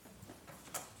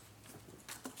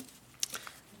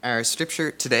Our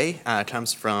scripture today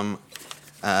comes from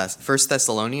 1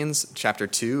 Thessalonians chapter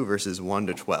 2, verses 1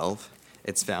 to 12.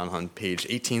 It's found on page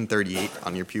 1838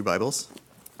 on your pew Bibles.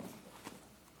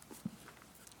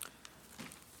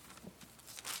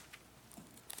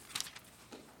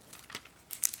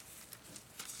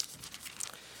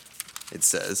 It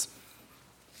says,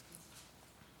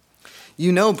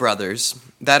 "You know, brothers,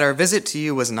 that our visit to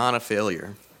you was not a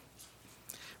failure.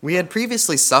 We had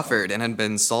previously suffered and had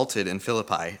been insulted in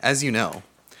Philippi, as you know.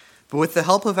 But with the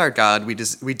help of our God,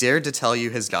 we dared to tell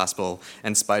you his gospel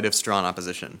in spite of strong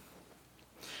opposition.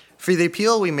 For the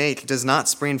appeal we make does not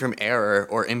spring from error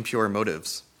or impure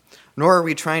motives, nor are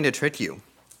we trying to trick you.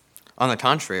 On the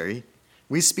contrary,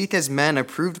 we speak as men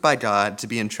approved by God to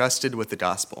be entrusted with the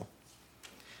gospel.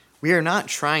 We are not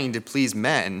trying to please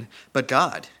men, but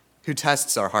God, who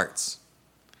tests our hearts.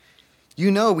 You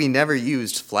know we never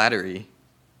used flattery,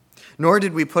 nor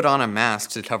did we put on a mask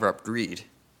to cover up greed.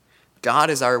 God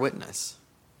is our witness.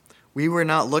 We were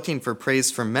not looking for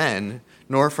praise from men,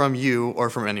 nor from you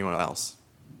or from anyone else.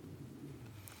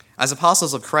 As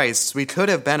apostles of Christ, we could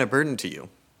have been a burden to you,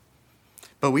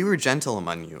 but we were gentle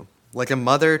among you, like a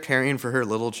mother caring for her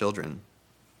little children.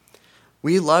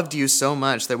 We loved you so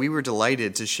much that we were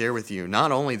delighted to share with you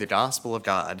not only the gospel of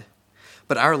God,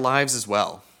 but our lives as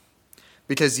well,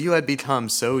 because you had become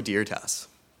so dear to us.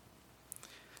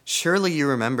 Surely you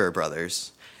remember,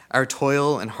 brothers, our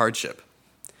toil and hardship.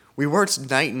 We worked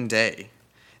night and day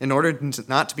in order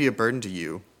not to be a burden to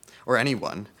you or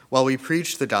anyone while we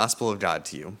preached the gospel of God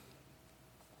to you.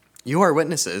 You are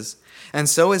witnesses, and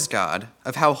so is God,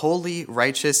 of how holy,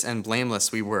 righteous, and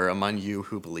blameless we were among you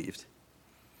who believed.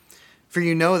 For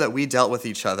you know that we dealt with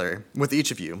each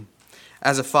of you,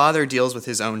 as a father deals with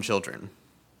his own children,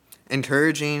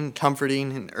 encouraging,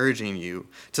 comforting, and urging you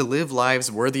to live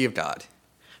lives worthy of God,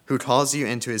 who calls you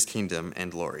into his kingdom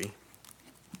and glory."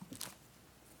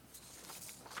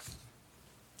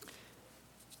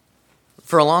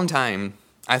 For a long time,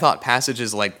 I thought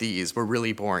passages like these were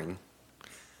really boring.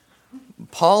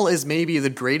 Paul is maybe the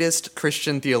greatest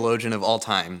Christian theologian of all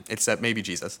time, except maybe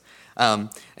Jesus. And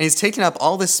he's taken up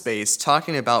all this space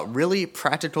talking about really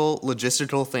practical,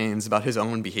 logistical things about his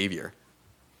own behavior.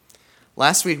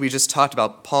 Last week,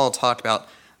 Paul talked about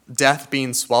death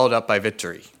being swallowed up by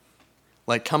victory.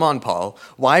 Like, come on, Paul,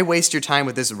 why waste your time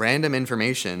with this random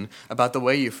information about the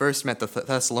way you first met the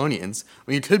Thessalonians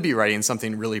when you could be writing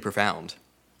something really profound?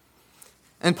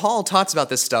 And Paul talks about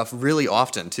this stuff really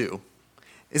often, too.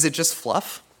 Is it just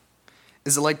fluff?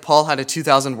 Is it like Paul had a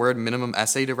 2,000-word minimum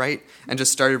essay to write and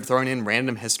just started throwing in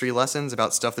random history lessons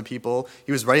about stuff the people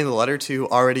he was writing the letter to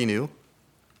already knew?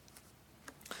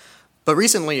 But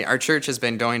recently, our church has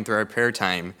been going through our prayer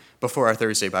time before our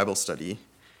Thursday Bible study,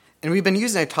 and we've been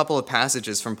using a couple of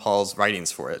passages from Paul's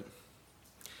writings for it.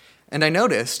 And I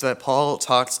noticed that Paul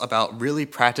talks about really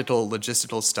practical,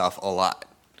 logistical stuff a lot.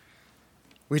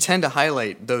 We tend to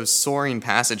highlight those soaring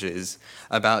passages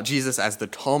about Jesus as the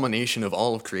culmination of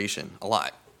all of creation a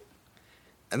lot.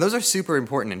 And those are super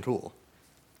important and cool.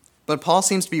 But Paul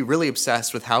seems to be really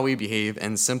obsessed with how we behave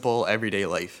in simple, everyday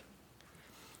life.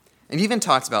 And he even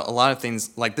talks about a lot of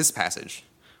things like this passage,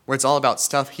 where it's all about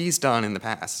stuff he's done in the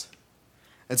past.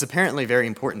 It's apparently very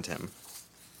important to him.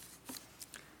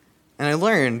 And I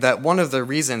learned that one of the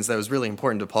reasons that was really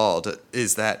important to Paul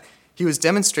is that he was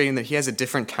demonstrating that he has a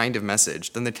different kind of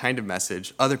message than the kind of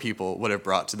message other people would have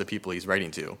brought to the people he's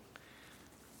writing to.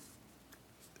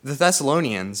 The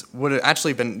Thessalonians would have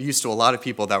actually been used to a lot of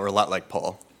people that were a lot like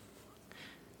Paul.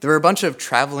 There were a bunch of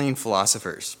traveling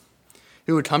philosophers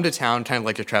who would come to town kind of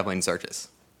like a traveling circus.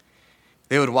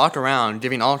 They would walk around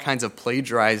giving all kinds of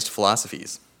plagiarized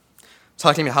philosophies,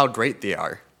 talking about how great they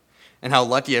are and how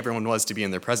lucky everyone was to be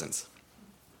in their presence.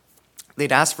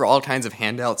 They'd ask for all kinds of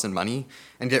handouts and money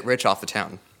and get rich off the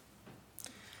town.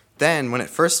 Then, when it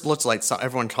first looked like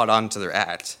everyone caught on to their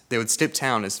act, they would skip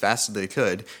town as fast as they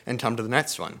could and come to the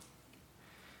next one.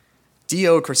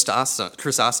 Dio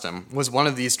Chrysostom was one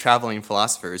of these traveling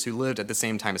philosophers who lived at the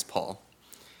same time as Paul.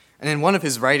 And in one of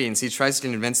his writings, he tries to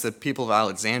convince the people of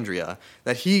Alexandria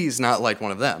that he's not like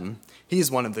one of them.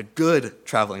 He's one of the good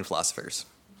traveling philosophers.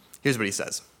 Here's what he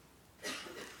says.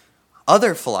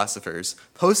 "Other philosophers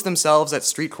post themselves at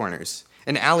street corners,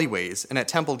 in alleyways, and at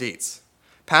temple gates,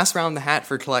 pass round the hat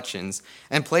for collections,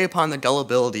 and play upon the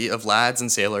gullibility of lads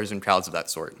and sailors and crowds of that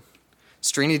sort,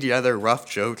 stringing together rough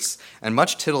jokes and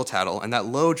much tittle-tattle and that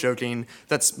low joking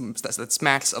that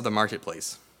smacks of the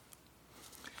marketplace.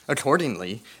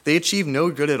 Accordingly, they achieve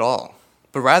no good at all,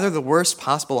 but rather the worst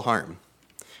possible harm.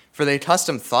 For they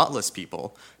accustom thoughtless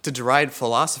people to deride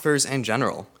philosophers in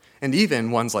general, and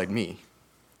even ones like me.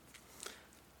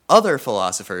 Other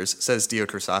philosophers, says Dio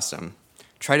Chrysostom,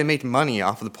 try to make money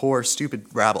off of the poor, stupid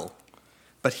rabble.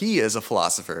 But he is a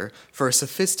philosopher for a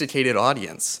sophisticated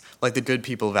audience, like the good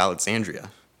people of Alexandria.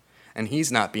 And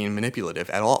he's not being manipulative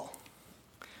at all.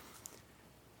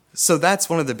 So that's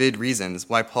one of the big reasons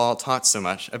why Paul talks so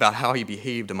much about how he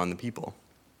behaved among the people.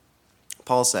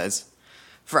 Paul says,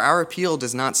 "For our appeal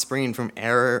does not spring from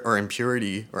error or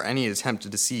impurity or any attempt to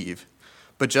deceive,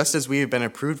 but just as we have been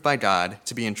approved by God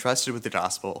to be entrusted with the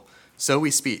gospel, so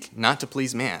we speak, not to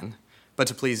please man, but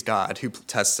to please God who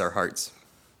tests our hearts."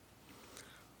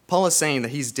 Paul is saying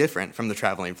that he's different from the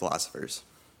traveling philosophers.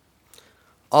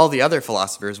 All the other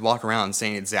philosophers walk around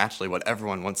saying exactly what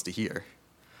everyone wants to hear,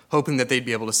 hoping that they'd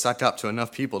be able to suck up to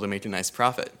enough people to make a nice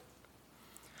profit.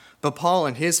 But Paul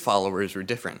and his followers were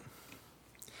different.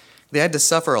 They had to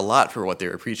suffer a lot for what they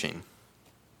were preaching.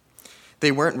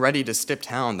 They weren't ready to step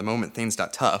down the moment things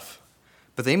got tough,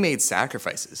 but they made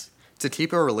sacrifices to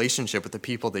keep a relationship with the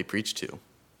people they preached to.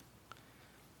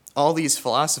 All these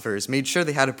philosophers made sure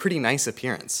they had a pretty nice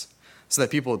appearance so that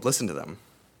people would listen to them.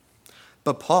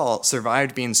 But Paul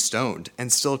survived being stoned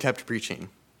and still kept preaching.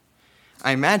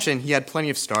 I imagine he had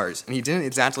plenty of scars, and he didn't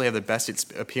exactly have the best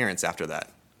appearance after that.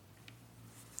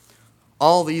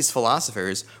 All these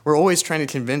philosophers were always trying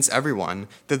to convince everyone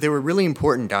that they were really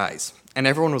important guys, and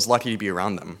everyone was lucky to be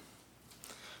around them.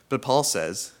 But Paul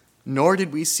says, "Nor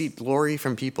did we seek glory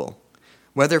from people,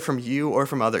 whether from you or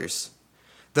from others,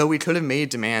 though we could have made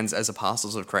demands as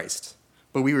apostles of Christ,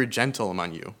 but we were gentle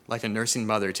among you, like a nursing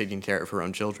mother taking care of her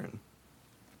own children."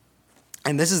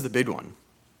 And this is the big one.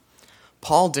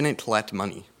 Paul didn't collect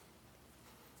money.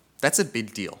 That's a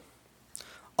big deal.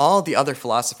 All the other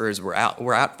philosophers were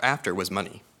out after was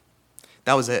money.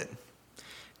 That was it.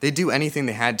 They'd do anything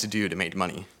they had to do to make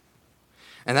money.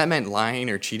 And that meant lying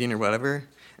or cheating or whatever,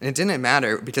 and it didn't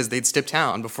matter because they'd step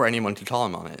down before anyone could call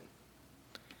him on it.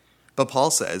 But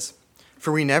Paul says,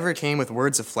 "For we never came with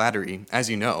words of flattery, as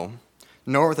you know,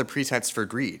 nor with a pretext for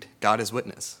greed. God is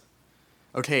witness."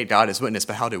 Okay, God is witness,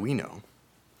 but how do we know?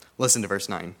 Listen to verse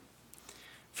 9.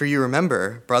 "For you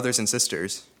remember, brothers and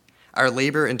sisters, our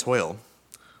labor and toil.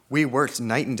 We worked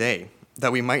night and day,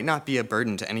 that we might not be a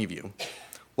burden to any of you,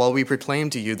 while we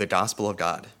proclaimed to you the gospel of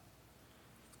God."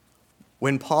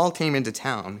 When Paul came into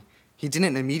town, he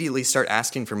didn't immediately start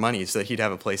asking for money so that he'd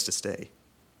have a place to stay.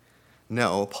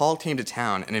 No, Paul came to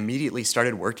town and immediately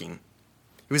started working.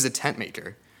 He was a tent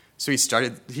maker, so he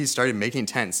started making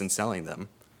tents and selling them.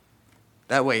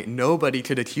 That way, nobody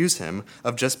could accuse him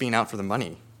of just being out for the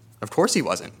money. Of course he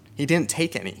wasn't. He didn't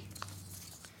take any.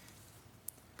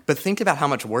 But think about how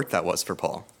much work that was for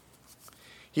Paul.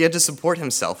 He had to support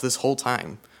himself this whole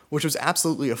time, which was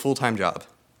absolutely a full-time job.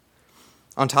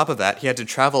 On top of that, he had to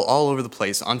travel all over the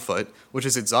place on foot, which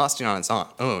is exhausting on its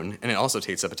own, and it also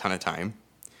takes up a ton of time.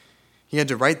 He had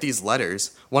to write these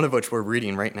letters, one of which we're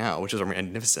reading right now, which is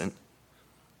magnificent.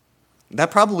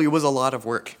 That probably was a lot of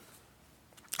work.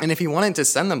 And if he wanted to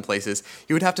send them places,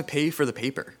 he would have to pay for the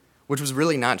paper, which was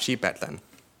really not cheap back then.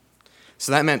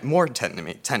 So that meant more tent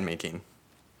making.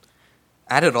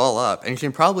 Add it all up, and you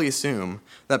can probably assume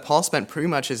that Paul spent pretty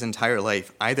much his entire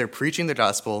life either preaching the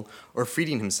gospel or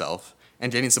feeding himself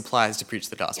and getting supplies to preach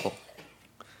the gospel.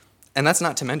 And that's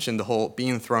not to mention the whole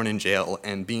being thrown in jail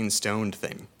and being stoned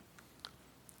thing.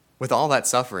 With all that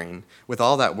suffering, with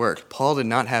all that work, Paul did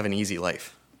not have an easy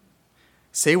life.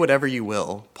 Say whatever you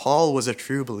will, Paul was a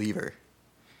true believer.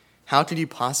 How could you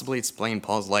possibly explain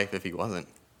Paul's life if he wasn't?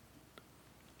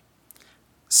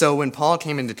 So when people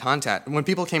came into contact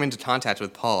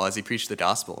with Paul as he preached the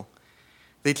gospel,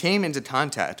 they came into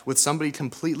contact with somebody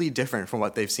completely different from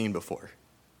what they've seen before.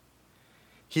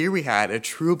 Here we had a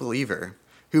true believer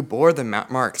who bore the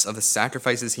marks of the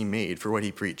sacrifices he made for what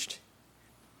he preached.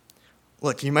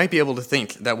 Look, you might be able to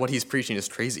think that what he's preaching is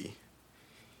crazy.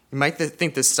 You might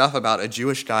think this stuff about a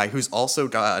Jewish guy who's also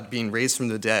God being raised from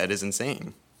the dead is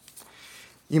insane.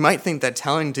 You might think that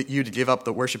telling you to give up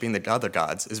the worshiping the other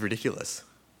gods is ridiculous.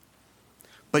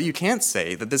 But you can't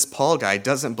say that this Paul guy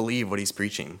doesn't believe what he's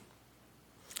preaching.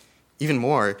 Even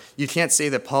more, you can't say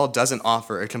that Paul doesn't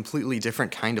offer a completely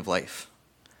different kind of life.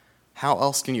 How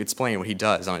else can you explain what he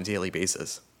does on a daily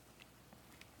basis?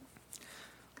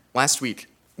 Last week,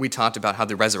 we talked about how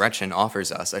the resurrection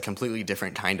offers us a completely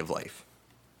different kind of life.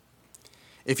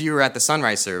 If you were at the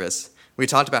sunrise service, we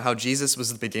talked about how Jesus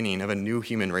was the beginning of a new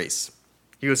human race.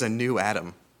 He was a new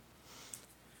Adam.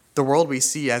 The world we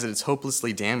see as it is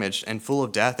hopelessly damaged and full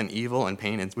of death and evil and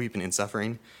pain and weeping and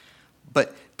suffering.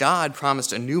 But God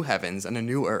promised a new heavens and a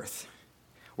new earth,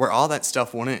 where all that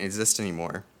stuff wouldn't exist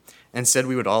anymore. Instead,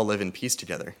 we would all live in peace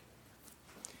together.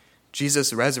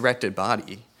 Jesus' resurrected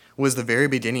body was the very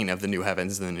beginning of the new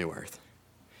heavens and the new earth.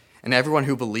 and everyone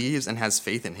who believes and has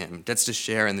faith in him gets to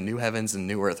share in the new heavens and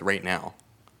new earth right now.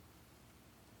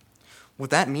 What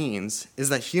that means is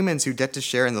that humans who get to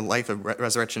share in the life of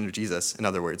resurrection of Jesus, in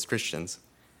other words, Christians,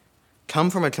 come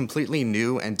from a completely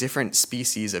new and different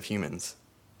species of humans.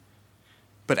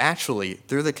 But actually,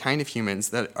 they're the kind of humans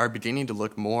that are beginning to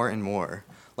look more and more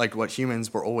like what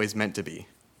humans were always meant to be.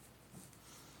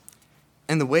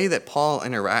 And the way that Paul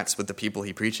interacts with the people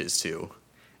he preaches to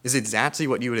is exactly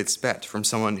what you would expect from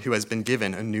someone who has been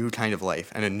given a new kind of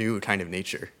life and a new kind of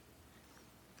nature.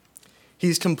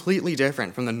 He's completely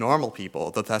different from the normal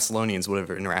people the Thessalonians would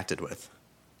have interacted with.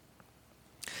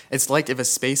 It's like if a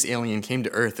space alien came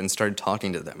to Earth and started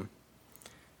talking to them.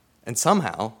 And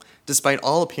somehow, despite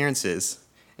all appearances,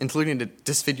 including a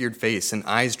disfigured face and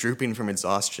eyes drooping from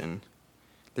exhaustion,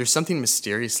 there's something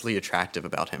mysteriously attractive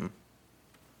about him.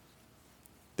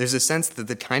 There's a sense that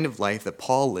the kind of life that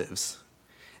Paul lives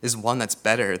is one that's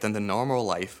better than the normal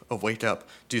life of wake up,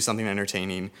 do something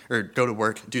entertaining, or go to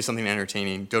work, do something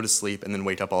entertaining, go to sleep, and then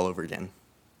wake up all over again.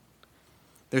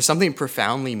 There's something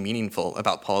profoundly meaningful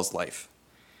about Paul's life,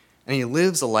 and he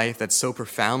lives a life that's so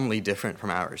profoundly different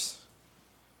from ours.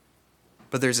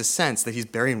 But there's a sense that he's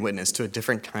bearing witness to a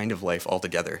different kind of life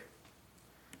altogether.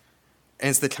 And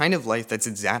it's the kind of life that's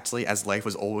exactly as life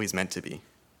was always meant to be.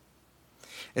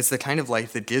 It's the kind of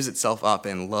life that gives itself up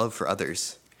in love for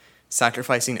others,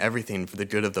 sacrificing everything for the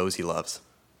good of those he loves,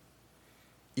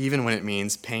 even when it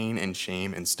means pain and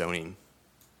shame and stoning.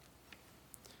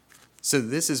 So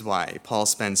this is why Paul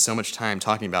spends so much time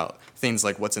talking about things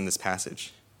like what's in this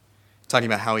passage, talking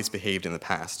about how he's behaved in the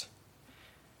past.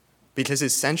 Because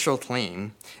his central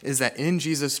claim is that in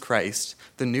Jesus Christ,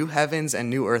 the new heavens and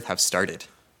new earth have started,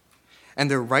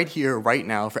 and they're right here, right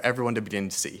now, for everyone to begin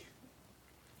to see.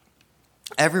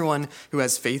 Everyone who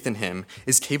has faith in him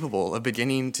is capable of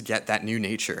beginning to get that new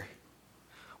nature,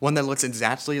 one that looks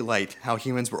exactly like how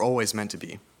humans were always meant to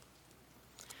be.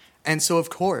 And so, of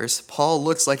course, Paul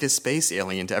looks like a space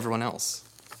alien to everyone else.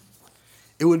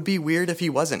 It would be weird if he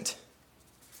wasn't.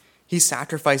 He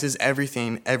sacrifices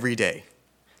everything every day.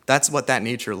 That's what that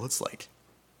nature looks like.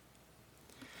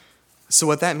 So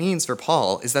what that means for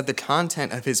Paul is that the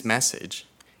content of his message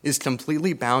is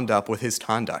completely bound up with his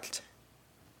conduct.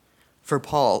 For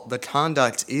Paul, the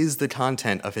conduct is the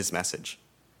content of his message.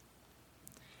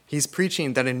 He's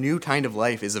preaching that a new kind of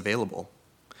life is available.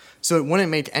 So it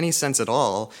wouldn't make any sense at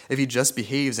all if he just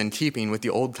behaves in keeping with the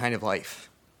old kind of life.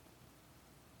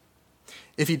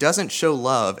 If he doesn't show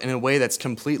love in a way that's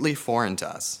completely foreign to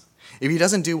us, if he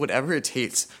doesn't do whatever it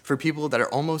takes for people that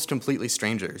are almost completely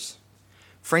strangers,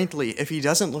 frankly, if he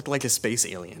doesn't look like a space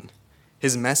alien,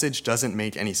 his message doesn't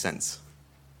make any sense.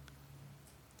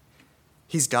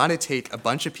 He's got to take a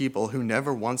bunch of people who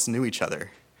never once knew each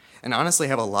other and honestly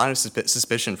have a lot of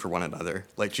suspicion for one another,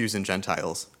 like Jews and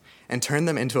Gentiles, and turn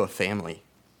them into a family.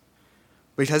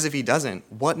 Because if he doesn't,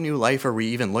 what new life are we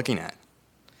even looking at?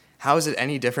 How is it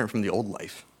any different from the old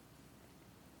life?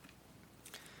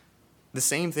 The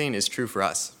same thing is true for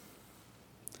us.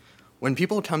 When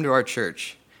people come to our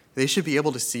church, they should be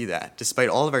able to see that, despite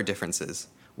all of our differences,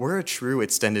 we're a true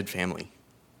extended family.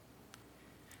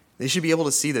 They should be able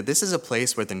to see that this is a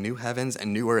place where the new heavens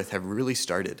and new earth have really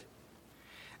started,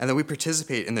 and that we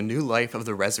participate in the new life of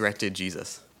the resurrected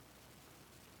Jesus.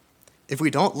 If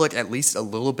we don't look at least a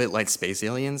little bit like space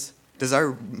aliens, does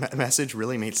our message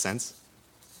really make sense?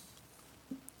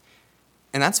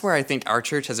 And that's where I think our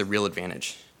church has a real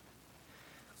advantage.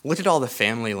 Look at all the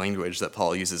family language that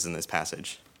Paul uses in this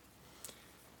passage.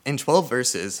 In 12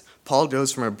 verses, Paul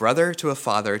goes from a brother to a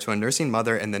father to a nursing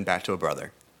mother and then back to a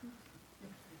brother.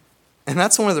 And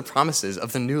that's one of the promises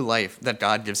of the new life that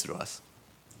God gives to us.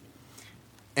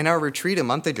 In our retreat a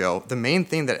month ago, the main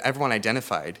thing that everyone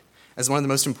identified as one of the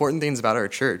most important things about our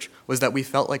church was that we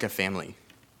felt like a family.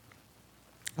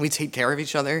 We take care of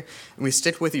each other, and we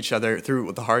stick with each other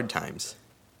through the hard times.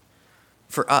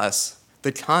 For us,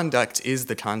 the conduct is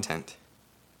the content.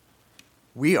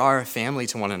 We are a family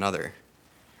to one another.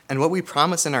 And what we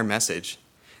promise in our message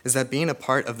is that being a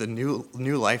part of the new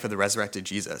life of the resurrected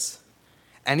Jesus,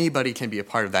 anybody can be a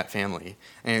part of that family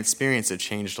and experience a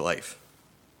changed life.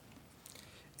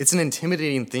 It's an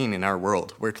intimidating thing in our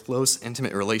world where close,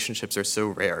 intimate relationships are so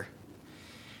rare.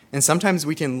 And sometimes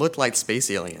we can look like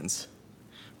space aliens,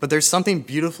 but there's something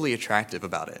beautifully attractive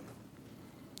about it.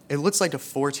 It looks like a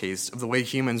foretaste of the way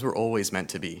humans were always meant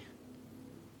to be.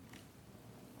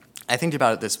 I think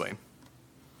about it this way.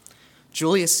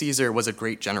 Julius Caesar was a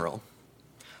great general,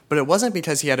 but it wasn't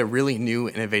because he had a really new,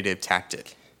 innovative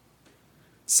tactic.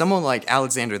 Someone like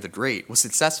Alexander the Great was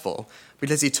successful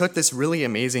because he took this really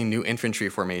amazing new infantry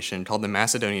formation called the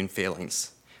Macedonian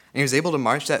Phalanx, and he was able to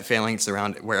march that phalanx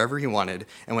around wherever he wanted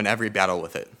and win every battle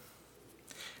with it.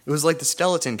 It was like the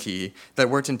skeleton key that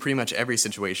worked in pretty much every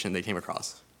situation they came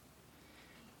across.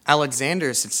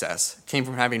 Alexander's success came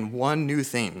from having one new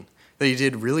thing that he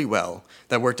did really well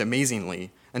that worked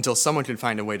amazingly until someone could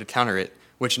find a way to counter it,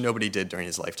 which nobody did during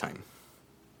his lifetime.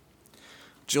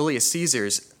 Julius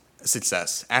Caesar's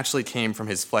success actually came from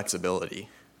his flexibility.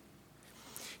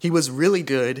 He was really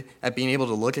good at being able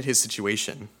to look at his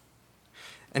situation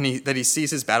and that he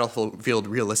sees his battlefield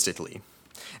realistically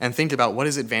and think about what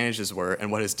his advantages were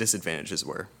and what his disadvantages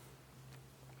were.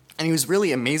 And he was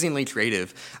really amazingly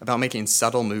creative about making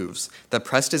subtle moves that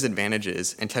pressed his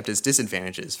advantages and kept his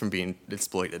disadvantages from being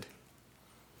exploited.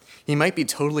 He might be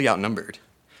totally outnumbered,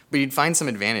 but he'd find some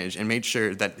advantage and made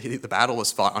sure that the battle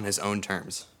was fought on his own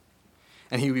terms.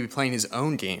 And he would be playing his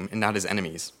own game and not his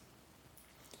enemy's.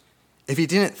 If he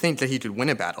didn't think that he could win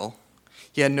a battle,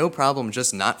 he had no problem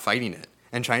just not fighting it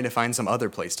and trying to find some other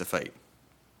place to fight.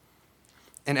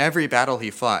 In every battle he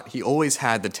fought, he always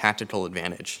had the tactical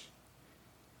advantage.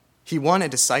 He won a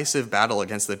decisive battle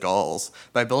against the Gauls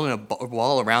by building a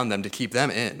wall around them to keep them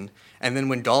in, and then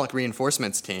when Gallic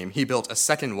reinforcements came, he built a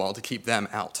second wall to keep them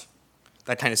out.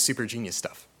 That kind of super genius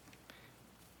stuff.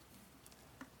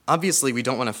 Obviously, we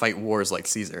don't want to fight wars like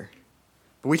Caesar,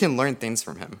 but we can learn things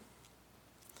from him.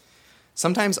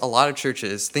 Sometimes a lot of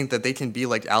churches think that they can be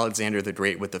like Alexander the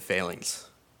Great with the phalanx.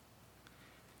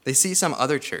 They see some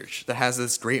other church that has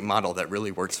this great model that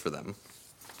really works for them.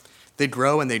 They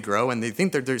grow, and they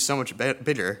think that they're so much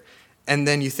bigger, and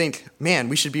then you think, man,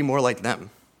 we should be more like them.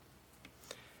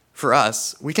 For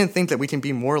us, we can think that we can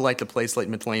be more like a place like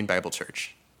McLean Bible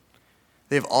Church.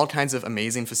 They have all kinds of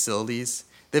amazing facilities,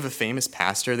 they have a famous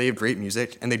pastor, they have great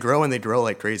music, and they grow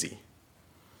like crazy.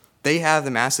 They have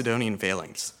the Macedonian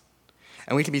phalanx.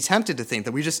 And we can be tempted to think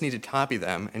that we just need to copy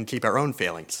them and keep our own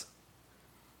phalanx.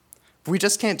 But we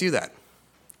just can't do that.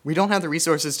 We don't have the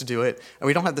resources to do it, and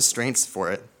we don't have the strengths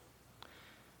for it.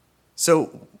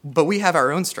 But we have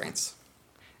our own strengths.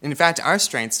 In fact, our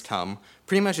strengths come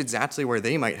pretty much exactly where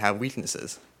they might have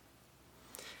weaknesses.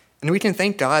 And we can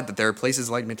thank God that there are places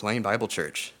like McLean Bible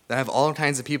Church that have all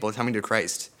kinds of people coming to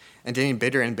Christ and getting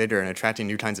bigger and bigger and attracting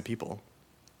new kinds of people.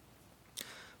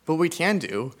 But what we can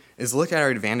do is look at our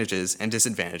advantages and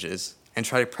disadvantages and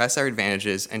try to press our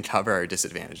advantages and cover our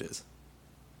disadvantages.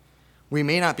 We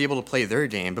may not be able to play their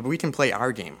game, but we can play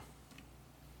our game.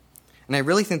 And I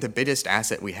really think the biggest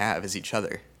asset we have is each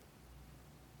other.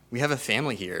 We have a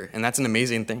family here, and that's an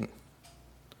amazing thing.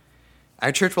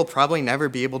 Our church will probably never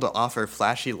be able to offer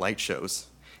flashy light shows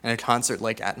and a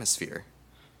concert-like atmosphere,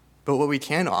 but what we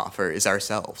can offer is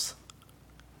ourselves.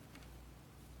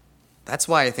 That's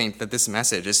why I think that this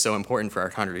message is so important for our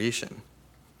congregation.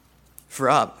 For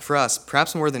us,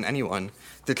 perhaps more than anyone,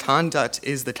 the conduct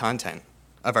is the content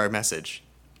of our message.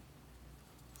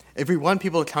 If we want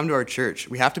people to come to our church,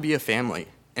 we have to be a family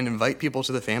and invite people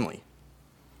to the family.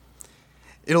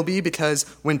 It'll be because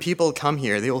when people come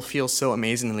here, they will feel so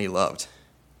amazingly loved.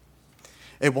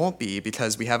 It won't be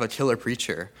because we have a killer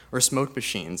preacher or smoke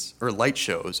machines or light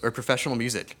shows or professional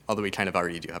music, although we kind of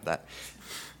already do have that.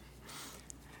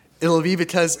 It'll be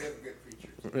because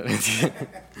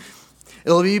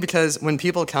when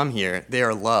people come here, they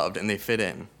are loved and they fit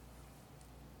in.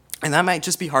 And that might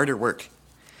just be harder work,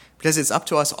 because it's up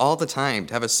to us all the time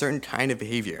to have a certain kind of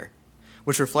behavior,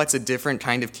 which reflects a different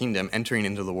kind of kingdom entering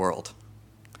into the world.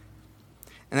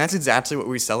 And that's exactly what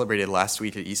we celebrated last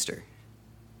week at Easter.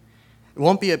 It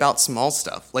won't be about small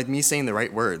stuff, like me saying the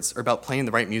right words, or about playing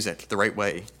the right music the right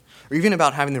way, or even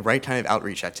about having the right kind of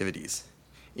outreach activities,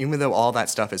 even though all that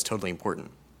stuff is totally important.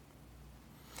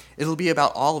 It'll be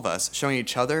about all of us showing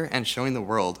each other and showing the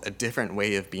world a different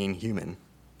way of being human,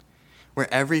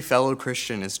 where every fellow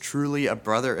Christian is truly a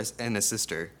brother and a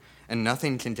sister, and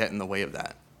nothing can get in the way of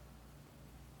that.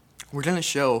 We're going to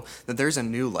show that there's a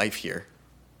new life here,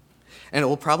 and it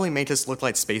will probably make us look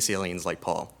like space aliens like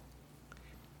Paul.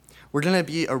 We're going to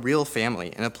be a real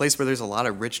family in a place where there's a lot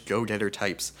of rich go-getter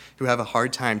types who have a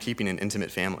hard time keeping an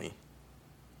intimate family.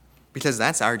 Because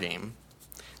that's our game.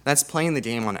 That's playing the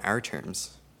game on our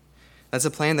terms. That's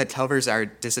a plan that covers our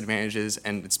disadvantages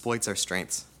and exploits our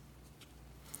strengths.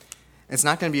 It's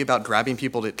not going to be about grabbing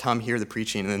people to come hear the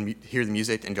preaching and then hear the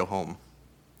music and go home.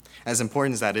 As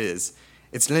important as that is,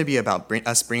 it's going to be about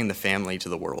us bringing the family to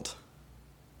the world.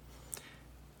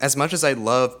 As much as I'd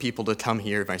love people to come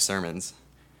hear my sermons,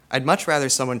 I'd much rather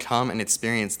someone come and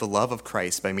experience the love of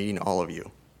Christ by meeting all of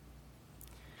you.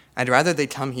 I'd rather they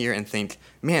come here and think,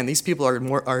 man, these people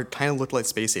are kind of look like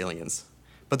space aliens,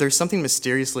 but there's something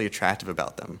mysteriously attractive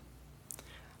about them.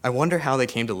 I wonder how they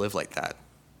came to live like that.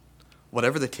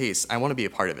 Whatever the case, I want to be a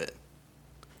part of it.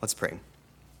 Let's pray.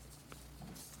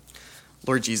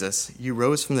 Lord Jesus, you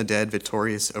rose from the dead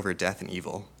victorious over death and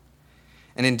evil.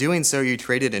 And in doing so, you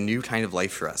created a new kind of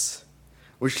life for us,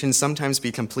 which can sometimes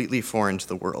be completely foreign to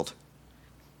the world.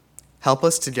 Help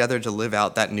us together to live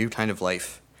out that new kind of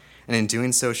life, and in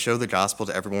doing so, show the gospel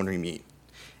to everyone we meet.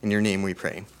 In your name we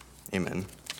pray. Amen.